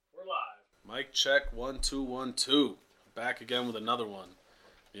Mic check 1 2 1 2. Back again with another one.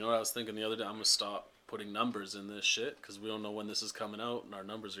 You know what I was thinking the other day? I'm gonna stop putting numbers in this shit because we don't know when this is coming out and our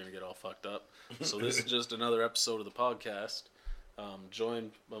numbers are gonna get all fucked up. So this is just another episode of the podcast.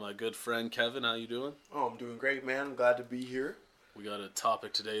 Joined by my good friend Kevin. How you doing? Oh, I'm doing great, man. I'm glad to be here. We got a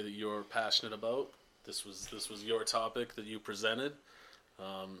topic today that you're passionate about. This was your topic that you presented.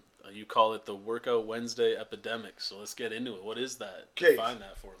 You call it the Workout Wednesday epidemic. So let's get into it. What is that? Okay. Define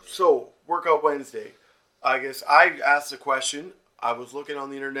that for me. So, Workout Wednesday. I guess I asked a question. I was looking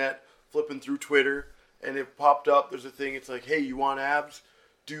on the internet, flipping through Twitter, and it popped up. There's a thing. It's like, hey, you want abs?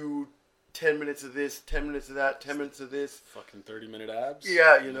 Do 10 minutes of this, 10 minutes of that, 10 minutes of this. Fucking 30-minute abs?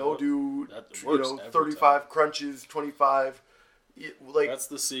 Yeah, do 35 crunches, 25. Like, that's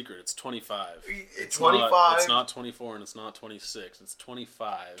the secret. It's 25. It's 25. It's not 24 and it's not 26. It's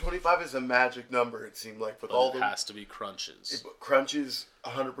 25. 25 is a magic number, it seemed like. But it has to be crunches. Crunches,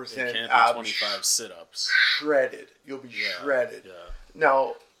 100%. It can't be 25 sit-ups. Shredded. You'll be shredded. Yeah.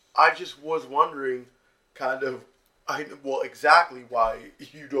 Now, I just was wondering exactly why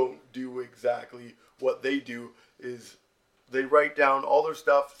you don't do exactly what they do is they write down all their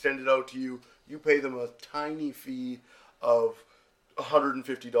stuff, send it out to you. You pay them a tiny fee of $150,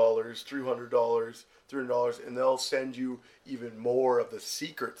 $300, $300, and they'll send you even more of the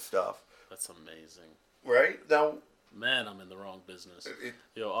secret stuff. That's amazing. Right? Now, man, I'm in the wrong business.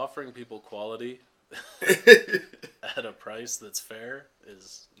 Offering people quality at a price that's fair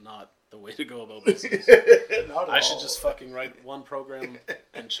is not the way to go about business. I should just fucking write one program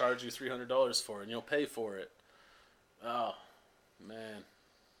and charge you $300 for it, and you'll pay for it. Oh, man.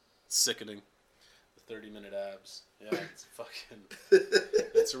 It's sickening. 30-minute abs. Yeah, it's fucking...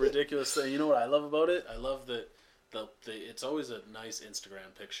 It's a ridiculous thing. You know what I love about it? I love that it's always a nice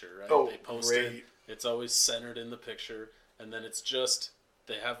Instagram picture, right? Oh, they post great. it. It's always centered in the picture, and then it's just...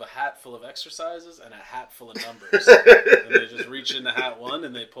 They have a hat full of exercises and a hat full of numbers. And they just reach into hat 1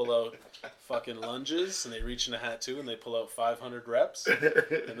 and they pull out fucking lunges, and they reach into hat 2 and they pull out 500 reps.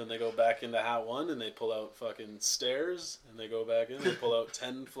 And then they go back into hat 1 and they pull out fucking stairs, and they go back in and they pull out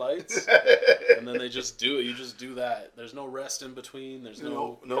 10 flights. And then they just do it. You just do that. There's no rest in between. There's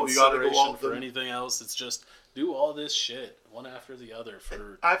no you gotta go all for anything else. It's just do all this shit one after the other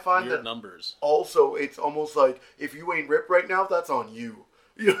for I find weird that numbers. Also, it's almost like if you ain't ripped right now, that's on you.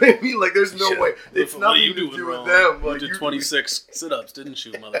 You know what I mean? Like, the's no way. It's nothing to do with them. You did 26 sit-ups, didn't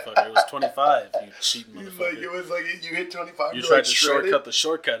you, motherfucker? It was 25, you cheating motherfucker. Like, it was like, you hit 25, you tried to shortcut the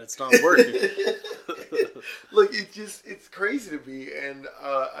shortcut. It's not working. Like, it's crazy to me, and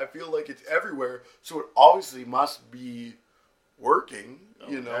I feel like it's everywhere, so it obviously must be working,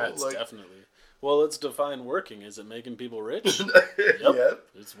 Yeah, it's definitely. Well, let's define working. Is it making people rich? Yep.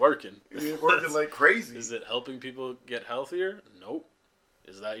 It's working. It's working like crazy. Is it helping people get healthier? Nope.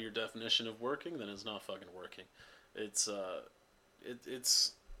 Is that your definition of working? Then it's not fucking working. It's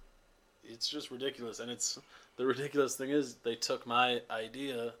just ridiculous. And the ridiculous thing is they took my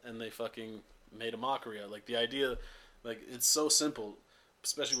idea and they fucking made a mockery out. Like, the idea, like, it's so simple,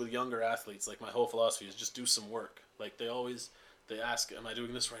 especially with younger athletes. Like, my whole philosophy is just do some work. Like, they ask, am I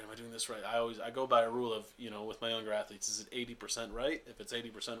doing this right? Am I doing this right? I go by a rule of, with my younger athletes, is it 80% right? If it's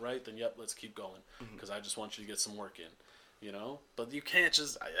 80% right, then yep, let's keep going. Because I just want you to get some work in. But you can't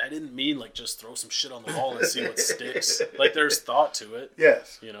just, I didn't mean like just throw some shit on the wall and see what sticks. Like, there's thought to it.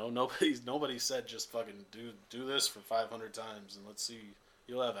 Yes. Nobody said just fucking do this for 500 times and let's see,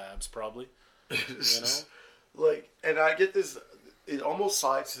 you'll have abs probably. Like, and I get this, it almost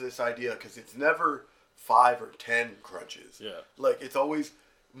sides to this idea because it's never 5 or 10 crunches. Yeah. Like, it's always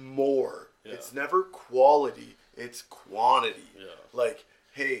more. Yeah. It's never quality, it's quantity. Yeah. Like,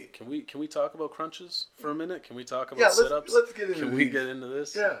 hey, can we talk about crunches for a minute? Can we talk about sit-ups? Let's get into Can we get into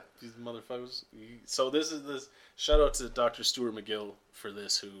this? Yeah. These motherfuckers. So this shout out to Dr. Stuart McGill for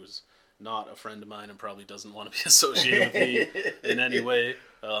this, who's not a friend of mine and probably doesn't want to be associated with me in any way.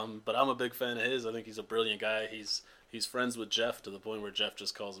 But I'm a big fan of his. I think he's a brilliant guy. He's friends with Jeff to the point where Jeff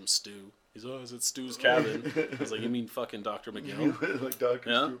just calls him Stu. He's always at Stu's cabin. I was like, you mean fucking Dr. McGill? Like Dr.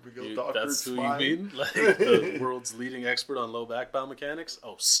 Stuart McGill. That's who you mean? Like the world's leading expert on low back biomechanics?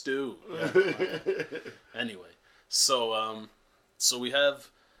 Oh, Stu. Yeah. Anyway, so we have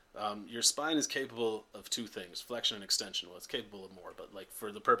your spine is capable of two things, flexion and extension. Well, it's capable of more, but like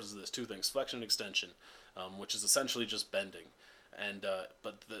for the purpose of this, two things, flexion and extension, which is essentially just bending. And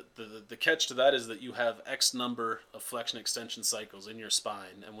but the catch to that is that you have X number of flexion extension cycles in your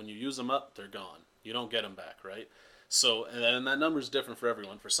spine, and when you use them up, they're gone. You don't get them back, right? So, and that number is different for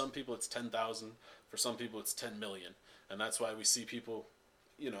everyone. For some people, it's 10,000. For some people, it's 10 million. And that's why we see people,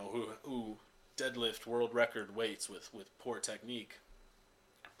 who deadlift world record weights with poor technique,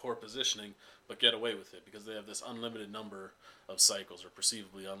 poor positioning, but get away with it because they have this unlimited number of cycles, or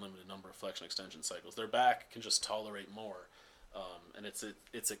perceivably unlimited number of flexion extension cycles. Their back can just tolerate more, and it's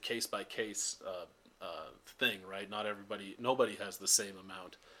a case by case thing, right? Nobody has the same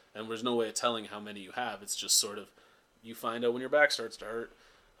amount, and there's no way of telling how many you have. It's just sort of you find out when your back starts to hurt.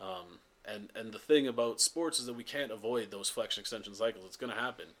 And the thing about sports is that we can't avoid those flexion extension cycles. It's going to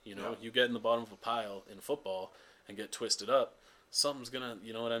happen. You know, you get in the bottom of a pile in football and get twisted up, something's going to,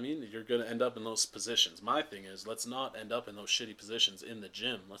 you know what I mean? You're going to end up in those positions. My thing is, let's not end up in those shitty positions in the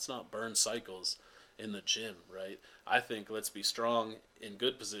gym. Let's not burn cycles in the gym, right? I think let's be strong in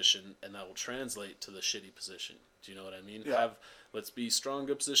good position, and that will translate to the shitty position. Do you know what I mean? Yeah. Let's be strong,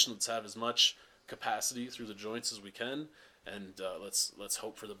 good position. Let's have as much capacity through the joints as we can. And let's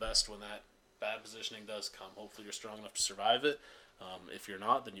hope for the best when that bad positioning does come. Hopefully you're strong enough to survive it. If you're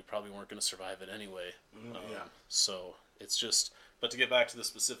not, then you probably weren't going to survive it anyway. So it's just, but to get back to the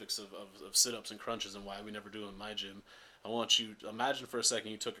specifics of sit-ups and crunches and why we never do them in my gym, I want you to imagine for a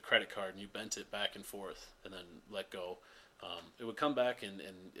second you took a credit card and you bent it back and forth and then let go. It would come back and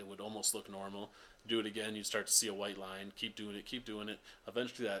it would almost look normal. Do it again, you'd start to see a white line. Keep doing it.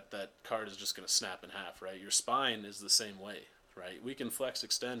 Eventually that card is just going to snap in half, right? Your spine is the same way, right? We can flex,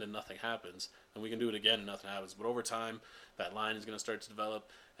 extend, and nothing happens. And we can do it again and nothing happens. But over time, that line is going to start to develop.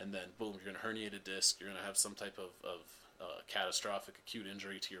 And then, boom, you're going to herniate a disc. You're going to have some type of catastrophic acute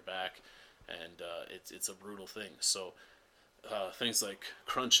injury to your back. And it's a brutal thing. So things like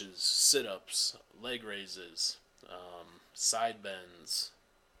crunches, sit-ups, leg raises, side bends,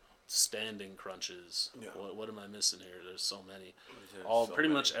 standing crunches. What am I missing here? There's so many. Pretty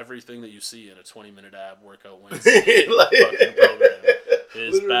much everything that you see in a 20-minute ab workout Wednesday fucking program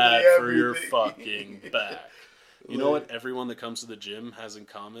is bad for your fucking back. You know what everyone that comes to the gym has in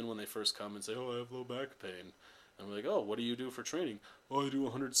common when they first come and say, "Oh, I have low back pain." And we're like, "Oh, what do you do for training?" "Oh, I do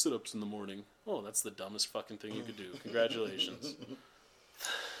 100 sit-ups in the morning." "Oh, that's the dumbest fucking thing you could do. Congratulations."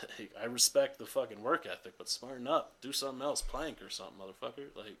 I respect the fucking work ethic, but smarten up. Do something else. Plank or something,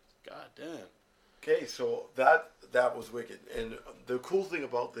 motherfucker. Like, god damn. Okay, so that was wicked. And the cool thing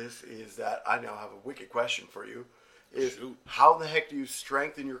about this is that I now have a wicked question for you. Is Shoot. How the heck do you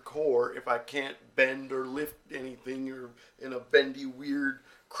strengthen your core if I can't bend or lift anything or in a bendy, weird,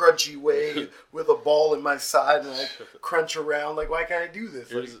 crunchy way with a ball in my side and I crunch around? Like, why can't I do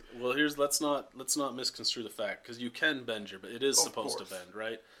this? Let's not misconstrue the fact, because you can bend but it is supposed to bend,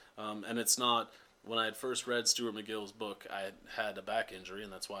 right? And it's not. When I had first read Stuart McGill's book, I had a back injury,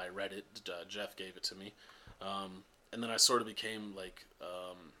 and that's why I read it. Jeff gave it to me, and then I sort of became like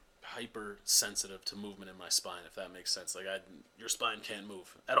hypersensitive to movement in my spine, if that makes sense. Like, your spine can't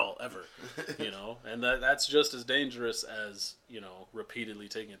move at all, ever, you know, and that's just as dangerous as, you know, repeatedly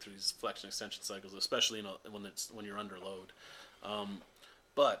taking it through these flexion extension cycles, especially when you're under load.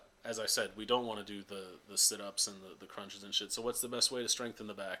 But as I said, we don't want to do the sit-ups and the crunches and shit. So what's the best way to strengthen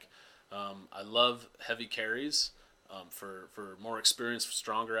the back? I love heavy carries for more experienced,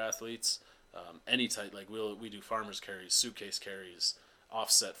 stronger athletes. Any type, like we do farmers carries, suitcase carries,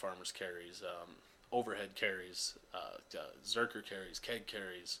 offset farmers carries, overhead carries, Zerker carries, keg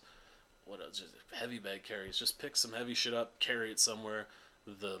carries, what else? Just heavy bag carries. Just pick some heavy shit up, carry it somewhere.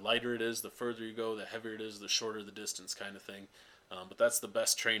 The lighter it is, the further you go, the heavier it is, the shorter the distance, kind of thing. But that's the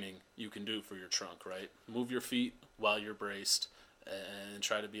best training you can do for your trunk, right? Move your feet while you're braced and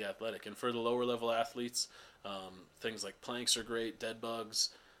try to be athletic. And for the lower level athletes, things like planks are great, dead bugs.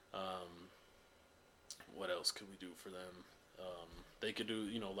 What else could we do for them? They could do,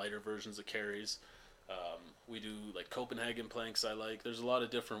 lighter versions of carries. We do like Copenhagen planks. There's a lot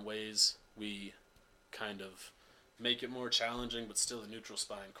of different ways we kind of make it more challenging, but still a neutral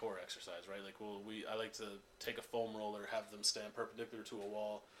spine core exercise, right? I like to take a foam roller, have them stand perpendicular to a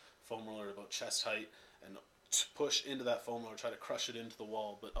wall, foam roller about chest height, and push into that foam roller, try to crush it into the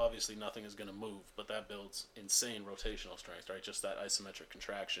wall, but obviously nothing is going to move, but that builds insane rotational strength, right? Just that isometric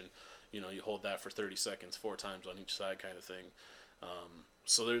contraction, you hold that for 30 seconds, 4 times on each side kind of thing.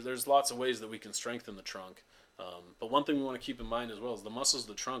 So there's lots of ways that we can strengthen the trunk. But one thing we want to keep in mind as well is the muscles of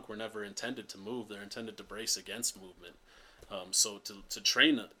the trunk were never intended to move. They're intended to brace against movement. So to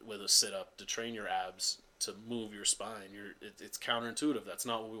train with a sit-up, to train your abs, to move your spine, it's counterintuitive. That's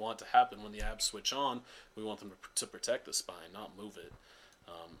not what we want to happen. When the abs switch on, we want them to protect the spine, not move it.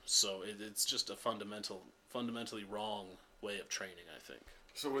 So it's just a fundamentally wrong way of training, I think.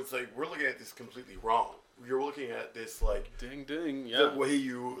 So it's like we're looking at this completely wrong. You're looking at this like ding ding, yeah. The way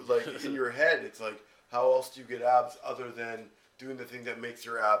you in your head, it's like, how else do you get abs other than doing the thing that makes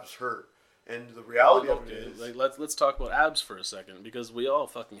your abs hurt? And the reality of it is, like let's talk about abs for a second, because we all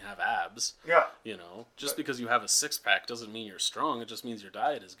fucking have abs. yeah, You know, just because you have a six pack doesn't mean you're strong. It just means your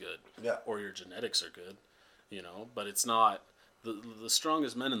diet is good. Yeah. Or your genetics are good. You know, but it's not the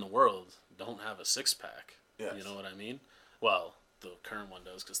strongest men in the world don't have a six pack. Yes. You know what I mean? Well, the current one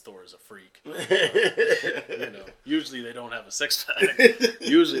does because Thor is a freak. You know, usually they don't have a six pack.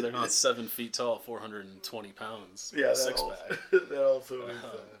 Usually they're not 7 feet tall, 420 pounds. Yeah, six pack. That also is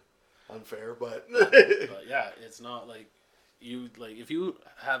unfair, but But yeah, it's not like you like if you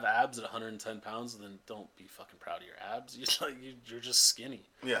have abs at 110 pounds, then don't be fucking proud of your abs. You're just skinny.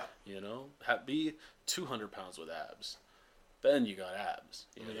 yeah, You know, be 200 pounds with abs, then you got abs.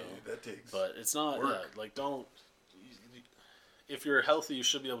 You know, that takes. but it's not. work. Yeah, like don't. If you're healthy, you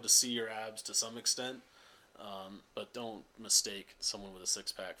should be able to see your abs to some extent. But don't mistake someone with a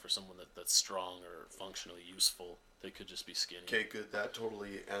six pack for someone that's strong or functionally useful. They could just be skinny. Okay, good. That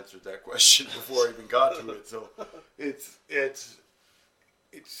totally answered that question before I even got to it. So it's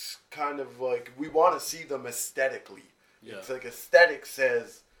kind of like we want to see them aesthetically. Yeah. It's like aesthetic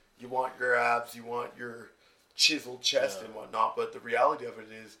says you want your abs, you want your chiseled chest and whatnot, but the reality of it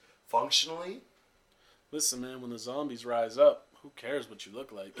is functionally. Listen, man, when the zombies rise up, who cares what you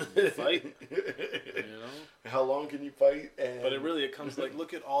look like? Can you fight? You know? How long can you fight? But it comes like,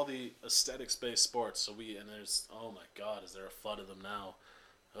 look at all the aesthetics-based sports. There's, oh my God, is there a flood of them now?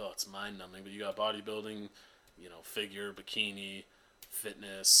 Oh, it's mind-numbing. But you got bodybuilding, you know, figure, bikini,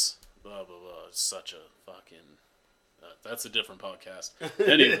 fitness, blah, blah, blah. It's such a fucking... that's a different podcast.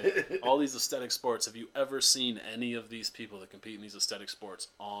 Anyway, all these aesthetic sports, have you ever seen any of these people that compete in these aesthetic sports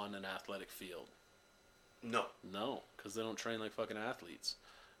on an athletic field? No. No, because they don't train like fucking athletes,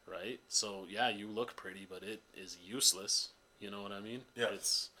 right? So yeah, you look pretty, but it is useless. You know what I mean? Yeah.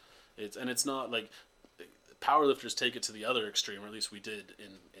 It's not like powerlifters take it to the other extreme, or at least we did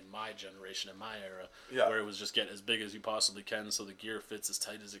in my generation, in my era, where it was just get as big as you possibly can, so the gear fits as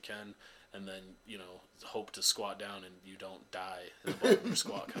tight as it can, and then hope to squat down and you don't die in the bottom of your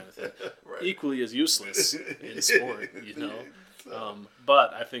squat kind of thing. Right. Equally as useless in sport, you know.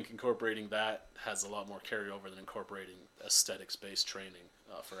 But I think incorporating that has a lot more carryover than incorporating aesthetics-based training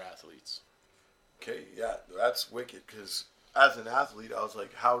for athletes. Okay, yeah, that's wicked. Because as an athlete, I was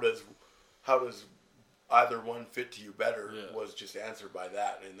like, how does either one fit to you better? Yeah. Was just answered by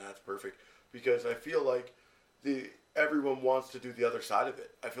that, and that's perfect. Because I feel like everyone wants to do the other side of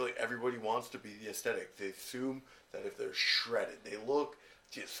it. I feel like everybody wants to be the aesthetic. They assume that if they're shredded, they look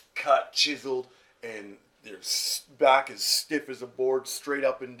just cut, chiseled, and their back is stiff as a board, straight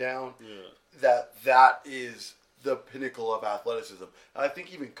up and down. Yeah. That is the pinnacle of athleticism. And I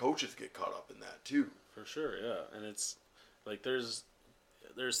think even coaches get caught up in that too. For sure, yeah. And it's like there's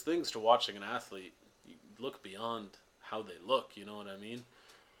things to watching an athlete. You look beyond how they look. You know what I mean?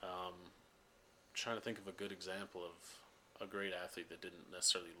 Trying to think of a good example of a great athlete that didn't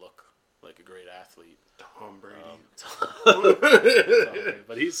necessarily look like a great athlete. Tom Brady. Tom Brady.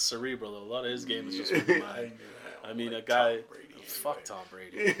 But he's cerebral. A lot of his game is just with the mind. I mean, a guy. Fuck Tom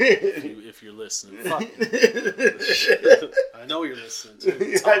Brady. If you're listening, fuck. I know you're listening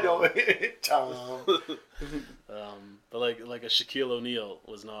too. I know, Tom. But like a Shaquille O'Neal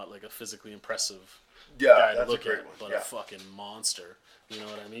was not like a physically impressive Yeah, guy to that's look a great at, one. but Yeah. a fucking monster. You know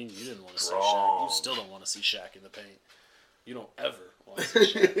what I mean? You didn't want to see Strong. Shaq. You still don't want to see Shaq in the paint. You don't ever want to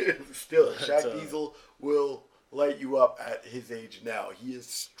see Shaq. Still, But, Shaq Diesel will light you up at his age now. He is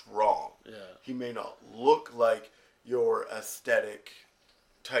strong. Yeah. He may not look like your aesthetic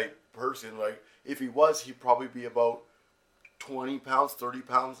type person. Like, if he was, he'd probably be about 20 pounds, 30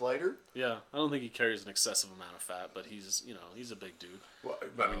 pounds lighter. Yeah, I don't think he carries an excessive amount of fat, but he's a big dude. Well,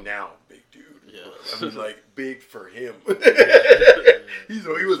 I mean, now, big dude. Yeah. I mean, like, big for him. He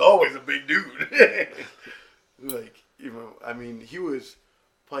was always a big dude. Like, I mean, he was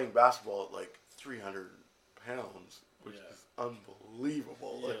playing basketball at like 300 pounds, which is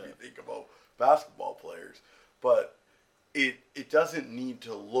unbelievable. Like, Yeah. you think about basketball players. But it doesn't need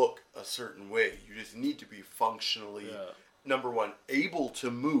to look a certain way. You just need to be functionally, number one, able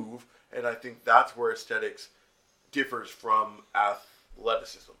to move. And I think that's where aesthetics differs from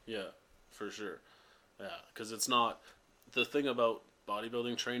athleticism. Yeah, for sure. Yeah, because it's not... The thing about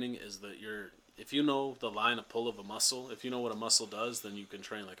bodybuilding training is that if you know the line of pull of a muscle, if you know what a muscle does, then you can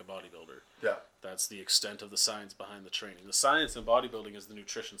train like a bodybuilder. Yeah. That's the extent of the science behind the training. The science in bodybuilding is the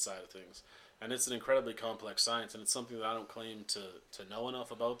nutrition side of things. And it's an incredibly complex science, and it's something that I don't claim to know enough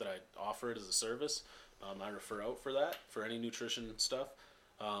about, that I offer it as a service. I refer out for that, for any nutrition stuff.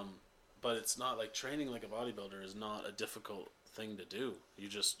 But it's not like training like a bodybuilder is not a difficult thing to do.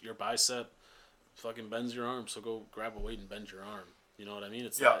 Your bicep fucking bends your arm, so go grab a weight and bend your arm. You know what I mean?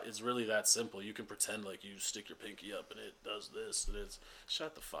 Yeah. It's really that simple. You can pretend like you stick your pinky up and it does this and it's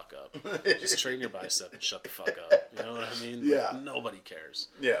shut the fuck up. Just train your bicep and shut the fuck up. You know what I mean? Yeah. Like, nobody cares.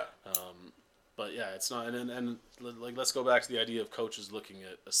 Yeah. But yeah, it's not. And like let's go back to the idea of coaches looking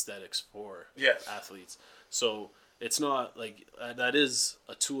at aesthetics for Yes. athletes. So it's not like that is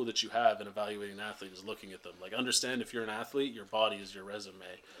a tool that you have in evaluating an athlete is looking at them. Like understand if you're an athlete, your body is your resume.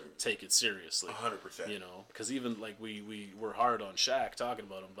 Take it seriously. 100%. You know, because even like we were hard on Shaq talking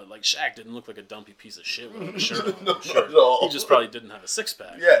about him, but like Shaq didn't look like a dumpy piece of shit with a shirt on. Not at all. He just probably didn't have a six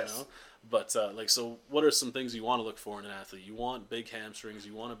pack. Yes. You know? But like, so what are some things you want to look for in an athlete? You want big hamstrings.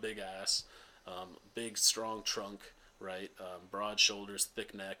 You want a big ass, big strong trunk, right? Broad shoulders,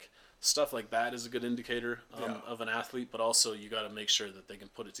 thick neck. Stuff like that is a good indicator of an athlete, but also you got to make sure that they can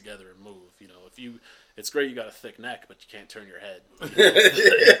put it together and move. You know, it's great you got a thick neck, but you can't turn your head.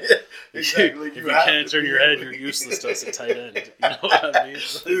 Exactly. If you can't turn your head, you're useless to us at tight end. You know what I mean?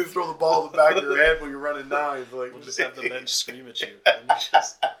 You just throw the ball in the back of your head when you're running nines. Like, We'll just have the bench scream at you and you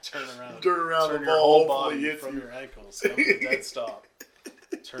just turn around. the Turn ball your whole hopefully body hits from you. your ankles. Come to a dead stop.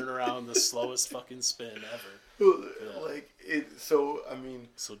 Turn around the slowest fucking spin ever. Like it. So I mean,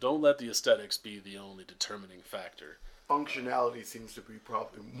 So don't let the aesthetics be the only determining factor. functionality seems to be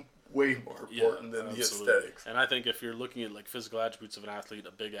probably way more important than the aesthetics. And I think if you're looking at like physical attributes of an athlete,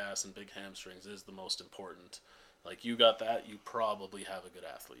 a big ass and big hamstrings is the most important. Like you got that, you probably have a good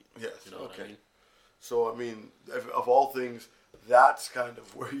athlete. Yes. You know what I mean? So I mean, of all things, that's kind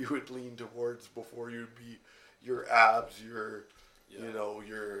of where you would lean towards before you'd be your abs, your you know,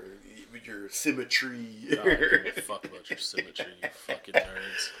 your symmetry. I don't give a fuck about your symmetry, you fucking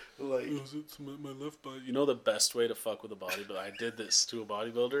nerds. Like, It's my left body. You know the best way to fuck with a bodybuilder? I did this to a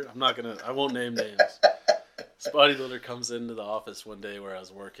bodybuilder. I won't name names. This bodybuilder comes into the office one day where I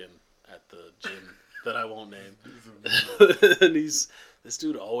was working at the gym that I won't name. And this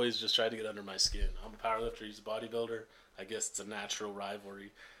dude always just tried to get under my skin. I'm a powerlifter, he's a bodybuilder. I guess it's a natural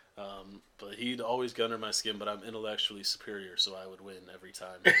rivalry. But he'd always get under my skin, but I'm intellectually superior, so I would win every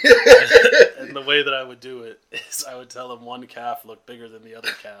time. And the way that I would do it is I would tell him one calf looked bigger than the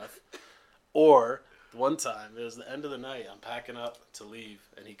other calf. Or one time, it was the end of the night, I'm packing up to leave,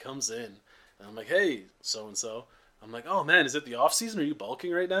 and he comes in, and I'm like, hey, so-and-so. I'm like, oh man, is it the off season? Are you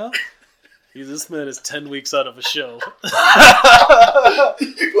bulking right now? This man is 10 weeks out of a show.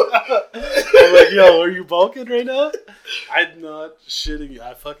 I'm like, yo, are you bulking right now? I'm not shitting you.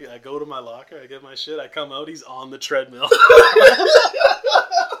 I go to my locker, I get my shit, I come out, he's on the treadmill.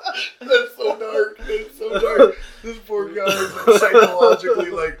 that's so dark. That's so dark. This poor guy is like psychologically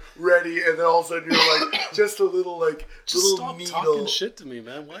like ready, and then all of a sudden you're like just a little like Just little stop needle. talking shit to me,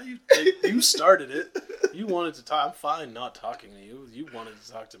 man. Why you you started it? You wanted to talk. I'm fine not talking to you. You wanted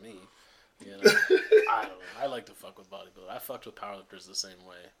to talk to me. You know, I don't know. I like to fuck with bodybuilders. I fucked with powerlifters the same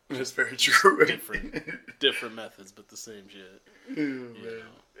way. That's very true. Different methods, but the same shit. You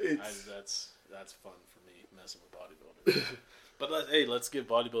know, that's fun for me messing with bodybuilders. But hey, let's give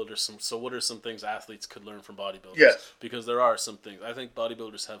bodybuilders some. So, what are some things athletes could learn from bodybuilders? Yes. Because there are some things. I think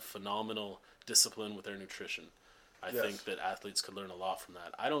bodybuilders have phenomenal discipline with their nutrition. I think that athletes could learn a lot from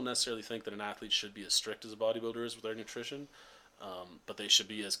that. I don't necessarily think that an athlete should be as strict as a bodybuilder is with their nutrition. But they should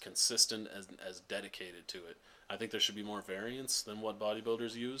be as consistent as dedicated to it. I think there should be more variance than what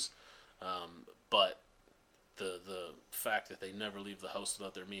bodybuilders use. But the fact that they never leave the house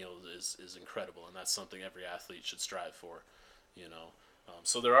without their meal is incredible, and that's something every athlete should strive for. You know,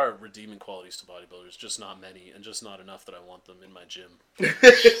 so there are redeeming qualities to bodybuilders, just not many, and just not enough that I want them in my gym.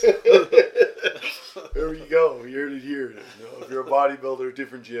 There you go. You heard it here. You know, if you're a bodybuilder,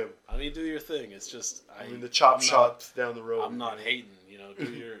 different gym. I mean, do your thing. It's just I mean, the chop shops down the road. I'm not hating. You know,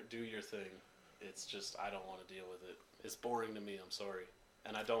 do your thing. It's just I don't want to deal with it. It's boring to me. I'm sorry,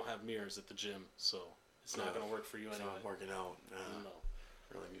 and I don't have mirrors at the gym, so it's not going to work for you anyway. Not working out. No.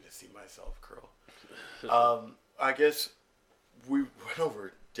 Really need to see myself curl. I guess we went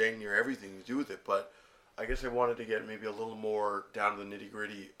over dang near everything to do with it, but I guess I wanted to get maybe a little more down to the nitty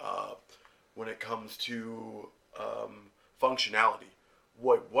gritty when it comes to functionality.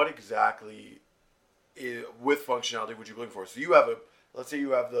 What exactly with functionality would you be looking for? So you have let's say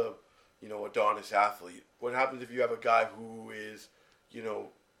you have the Adonis athlete. What happens if you have a guy who is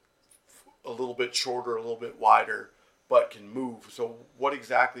a little bit shorter, a little bit wider, but can move? So what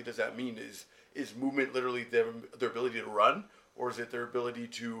exactly does that mean? Is movement literally their ability to run, or is it their ability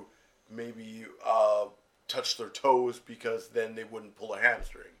to maybe touch their toes because then they wouldn't pull a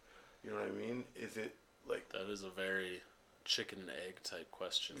hamstring? You know what I mean? Is it like... That is a very chicken and egg type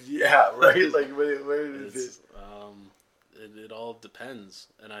question. Yeah, right? Like, where is it? it all depends,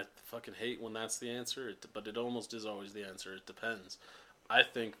 and I fucking hate when that's the answer. But it almost is always the answer. It depends. I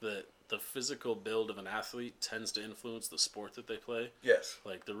think that the physical build of an athlete tends to influence the sport that they play. Yes.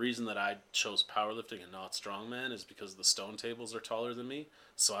 Like, the reason that I chose powerlifting and not strongman is because the stone tables are taller than me,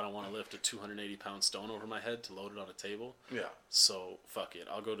 so I don't want to lift a 280-pound stone over my head to load it on a table. Yeah. So, fuck it.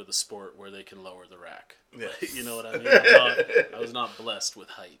 I'll go to the sport where they can lower the rack. Yes. You know what I mean? I was not blessed with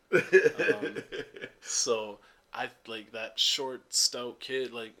height. So, I, like, that short, stout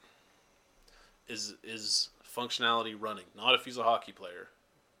kid, like, is functionality running. Not if he's a hockey player.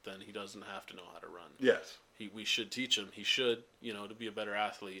 Then he doesn't have to know how to run. Yes. We should teach him. He should, to be a better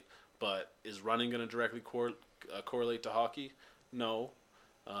athlete. But is running going to directly correlate to hockey? No.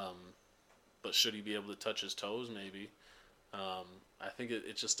 But should he be able to touch his toes? Maybe. I think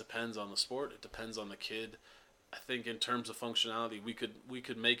it just depends on the sport. It depends on the kid. I think in terms of functionality, we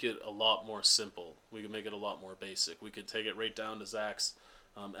could make it a lot more simple. We could make it a lot more basic. We could take it right down to Zach's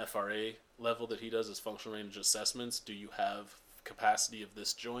FRA level that he does as functional range assessments. Do you have capacity of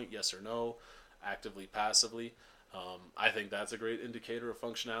this joint? Yes or no? Actively, passively. I think that's a great indicator of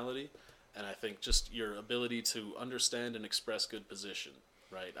functionality. And I think just your ability to understand and express good position,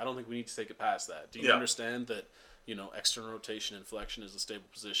 right? I don't think we need to take it past that. Do you understand that, external rotation and flexion is a stable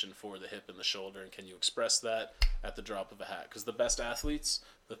position for the hip and the shoulder, and can you express that at the drop of a hat? Because the best athletes,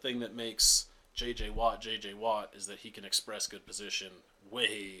 the thing that makes J.J. Watt is that he can express good position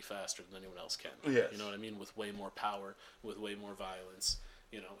way faster than anyone else can. Yes. You know what I mean? With way more power, with way more violence.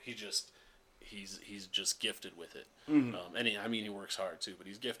 He's just gifted with it. Mm-hmm. He works hard too, but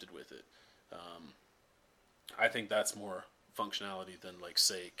he's gifted with it. I think that's more functionality than, like,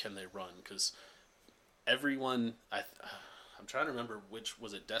 say, can they run? Because everyone, I'm trying to remember which,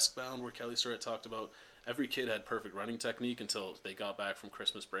 was it Deskbound where Kelly Starrett talked about every kid had perfect running technique until they got back from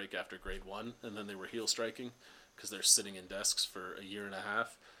Christmas break after grade 1, and then they were heel striking because they're sitting in desks for a year and a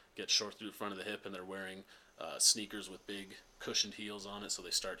half, get short through the front of the hip, and they're wearing sneakers with big cushioned heels on it, so they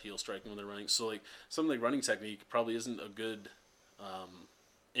start heel striking when they're running. So, like, something like running technique probably isn't a good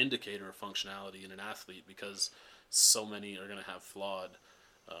indicator of functionality in an athlete because so many are going to have flawed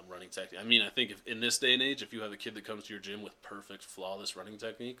running technique. I think if in this day and age, if you have a kid that comes to your gym with perfect, flawless running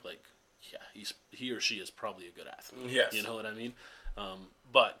technique, like, yeah, he or she is probably a good athlete. Yes. You know what I mean?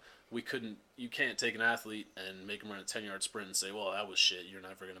 But you can't take an athlete and make him run a 10-yard sprint and say, well, that was shit, you're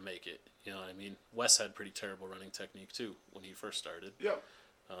never going to make it. You know what I mean? Wes had pretty terrible running technique too when he first started. Yeah.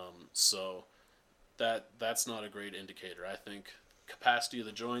 So that's not a great indicator. I think capacity of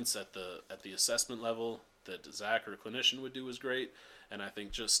the joints at the assessment level that Zach or a clinician would do is great. And I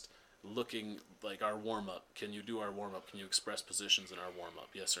think just looking, like, our warm-up. Can you do our warm-up? Can you express positions in our warm-up?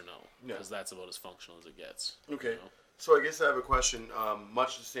 Yes or no? Because that's about as functional as it gets. Okay. So I guess I have a question.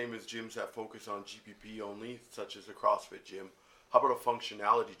 Much the same as gyms that focus on GPP only, such as a CrossFit gym. How about a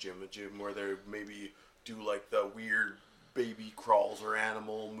functionality gym? A gym where they maybe do, like, the weird baby crawls or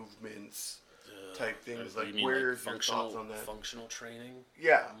animal movements type things. Like, where's your thoughts on that? Functional training?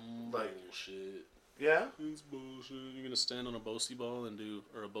 Yeah. Bullshit. Yeah? It's bullshit. You're going to stand on a Bosu ball and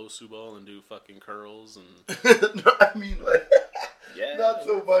do fucking curls and... No, I mean, like... Yeah, not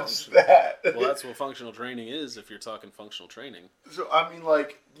so much that. Well, that's what functional training is if you're talking functional training. So, I mean,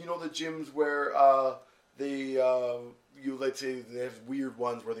 like, the gyms where let's say they have weird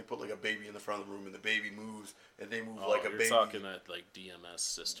ones where they put, like, a baby in the front of the room and the baby moves and they move like a baby. You're talking that, like, DMS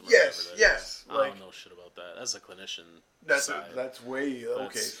system. Yes. I don't know shit about that. As a clinician, that's way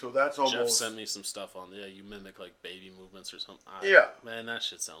okay. So that's almost. Jeff sent me some stuff on. Yeah, you mimic, like, baby movements or something. Man, that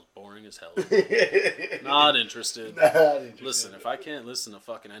shit sounds boring as hell. Not interested. Listen, if I can't listen to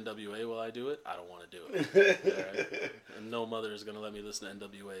fucking NWA while I do it, I don't want to do it. Right? And no mother is gonna let me listen to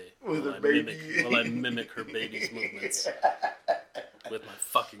NWA while I mimic her baby's movements. With my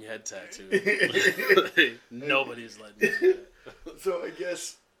fucking head tattoo. Nobody's letting me do that. So I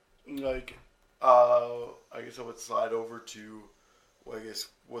guess, like, I would slide over to, well, I guess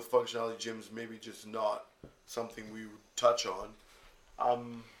with functionality gyms, maybe just not something we would touch on.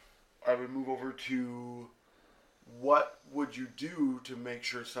 I would move over to what would you do to make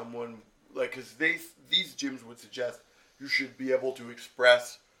sure someone, like, because these gyms would suggest you should be able to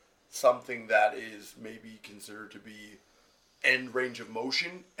express something that is maybe considered to be end range of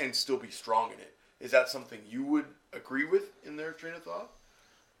motion and still be strong in it. Is that something you would agree with in their train of thought?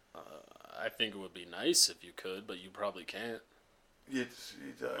 I think it would be nice if you could, but you probably can't.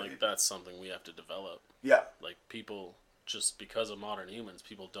 That's something we have to develop. Yeah. Like, people, just because of modern humans,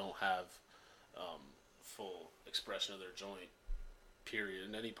 people don't have full expression of their joint, period,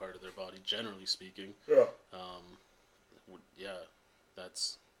 in any part of their body, generally speaking. Yeah.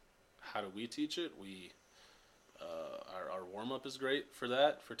 That's, how do we teach it? our warm up is great for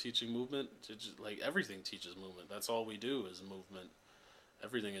that, for teaching movement. Like everything teaches movement. That's all we do is movement.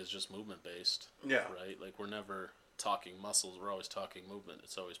 Everything is just movement based. Yeah. Right. Like we're never talking muscles. We're always talking movement.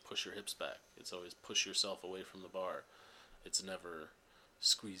 It's always push your hips back. It's always push yourself away from the bar. It's never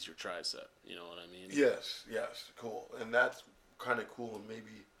squeeze your tricep. You know what I mean? Yes. Cool. And that's kind of cool. And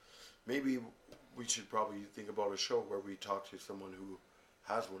maybe we should probably think about a show where we talk to someone who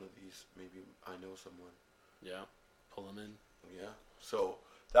has one of these. Maybe I know someone. Yeah. Pull them in. Yeah. So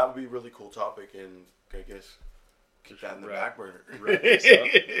that would be a really cool topic, and I guess keep that in the back burner. Wrap this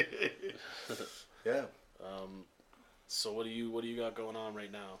up. Yeah. So what do you got going on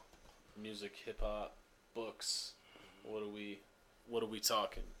right now? Music, hip hop, books. What are we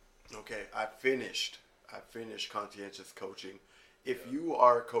talking? Okay, I finished Conscientious Coaching. If you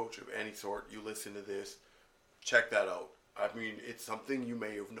are a coach of any sort, you listen to this, check that out. I mean, it's something you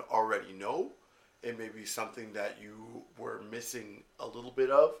may have already know. It may be something that you were missing a little bit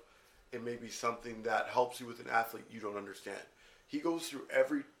of. It may be something that helps you with an athlete you don't understand. He goes through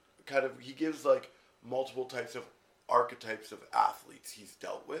he gives like multiple types of archetypes of athletes he's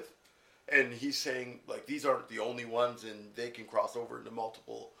dealt with. And he's saying like these aren't the only ones and they can cross over into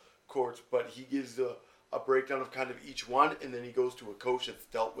multiple courts, but he gives a breakdown of kind of each one, and then he goes to a coach that's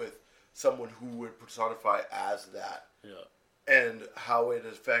dealt with someone who would personify as that. Yeah. And how it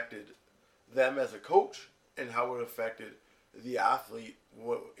affected them as a coach and how it affected the athlete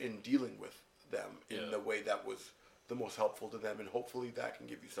in dealing with them in the way that was the most helpful to them, and hopefully that can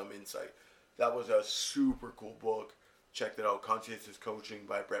give you some insight. That was a super cool book. Check that out, Conscientious Coaching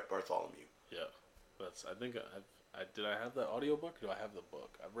by Brett Bartholomew. Yeah, I think did I have the audiobook or do I have the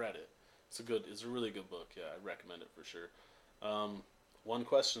book? I've read it. It's a really good book. Yeah, I recommend it for sure. One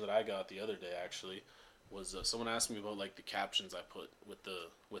question that I got the other day actually was someone asked me about like the captions I put with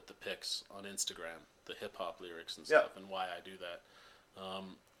the pics on Instagram, the hip hop lyrics and stuff, and why I do that.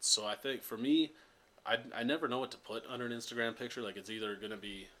 So I think for me, I never know what to put under an Instagram picture. Like it's either gonna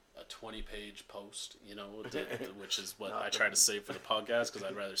be a 20-page post, which is what I try to save for the podcast because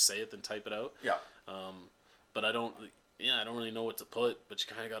I'd rather say it than type it out. Yeah. But I don't really know what to put, but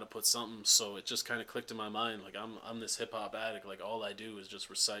you kind of got to put something. So it just kind of clicked in my mind. Like I'm this hip hop addict. Like all I do is just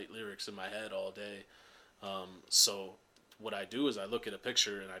recite lyrics in my head all day. So what I do is I look at a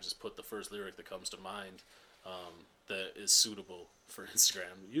picture and I just put the first lyric that comes to mind that is suitable for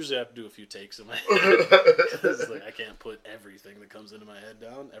Instagram. Usually I have to do a few takes in my head because like I can't put everything that comes into my head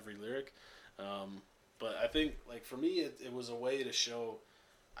down, every lyric. But I think like for me it was a way to show.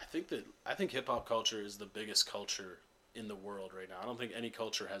 I think hip hop culture is the biggest culture in the world right now. I don't think any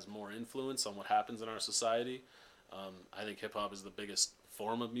culture has more influence on what happens in our society. I think hip hop is the biggest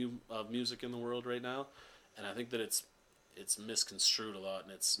form of music in the world right now, and I think that it's misconstrued a lot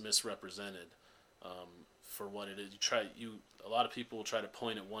and it's misrepresented for what it is. A lot of people will try to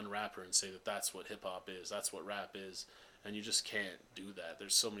point at one rapper and say that that's what hip hop is, that's what rap is, and you just can't do that.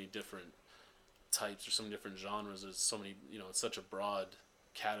 There's so many different types, there's so many different genres. There's so many, it's such a broad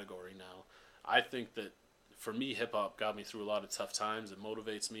category now. I think that for me, hip hop got me through a lot of tough times. It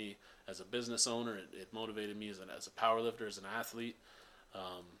motivates me as a business owner. It motivated me as a powerlifter, as an athlete.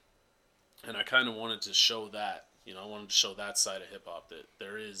 And I kind of wanted to show that, I wanted to show that side of hip hop, that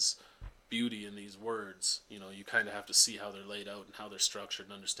there is beauty in these words. You kind of have to see how they're laid out and how they're structured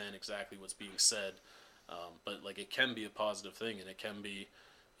and understand exactly what's being said. But like it can be a positive thing and it can be,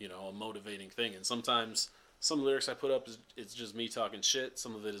 a motivating thing. And sometimes some lyrics I put up it's just me talking shit.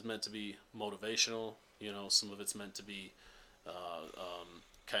 Some of it is meant to be motivational. Some of it's meant to be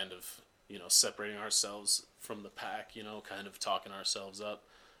kind of, separating ourselves from the pack, kind of talking ourselves up.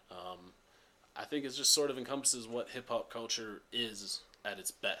 I think it just sort of encompasses what hip-hop culture is at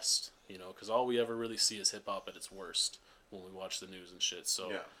its best, because all we ever really see is hip-hop at its worst when we watch the news and shit.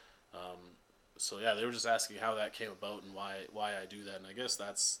 So, they were just asking how that came about and why I do that, and I guess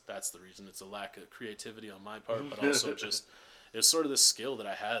that's the reason. It's a lack of creativity on my part, but also just it's sort of this skill that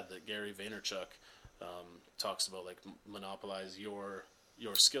I had that Gary Vaynerchuk talks about, like monopolize your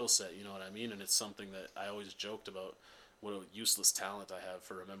skill set, you know what I mean? And it's something that I always joked about, what a useless talent I have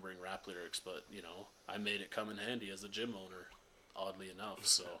for remembering rap lyrics, but I made it come in handy as a gym owner, oddly enough.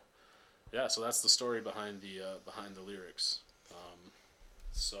 So so that's the story behind the lyrics.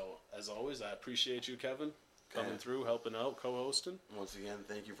 So as always, I appreciate you, Kevin, coming through, helping out, co-hosting. Once again,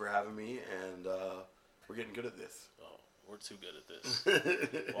 thank you for having me, and we're getting good at this. Oh, we're too good at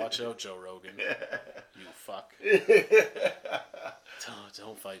this. Watch out, Joe Rogan. You fuck.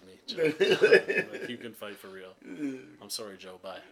 Don't fight me, Joe. Like, you can fight for real. I'm sorry, Joe. Bye.